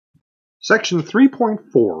Section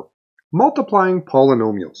 3.4, Multiplying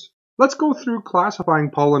Polynomials. Let's go through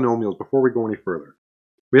classifying polynomials before we go any further.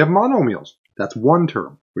 We have monomials, that's one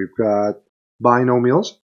term. We've got binomials,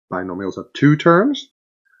 binomials have two terms.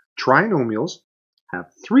 Trinomials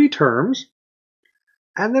have three terms.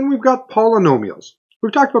 And then we've got polynomials.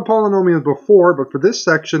 We've talked about polynomials before, but for this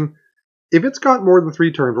section, if it's got more than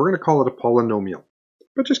three terms, we're going to call it a polynomial.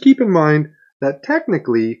 But just keep in mind that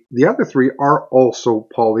technically the other three are also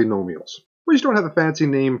polynomials. We just don't have a fancy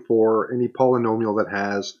name for any polynomial that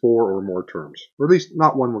has four or more terms, or at least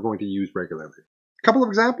not one we're going to use regularly. A couple of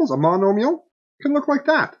examples, a monomial can look like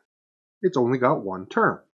that. It's only got one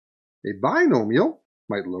term. A binomial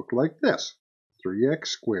might look like this, 3x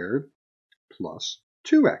squared plus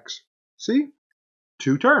 2x. See?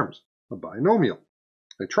 Two terms, a binomial.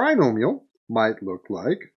 A trinomial might look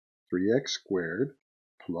like 3x squared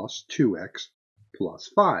plus 2x plus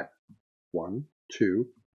 5. 1, 2,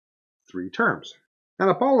 3 terms. And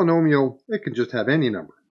a polynomial, it can just have any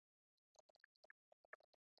number.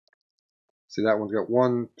 See, that one's got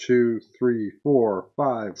 1, 2, 3, 4,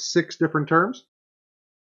 5, 6 different terms.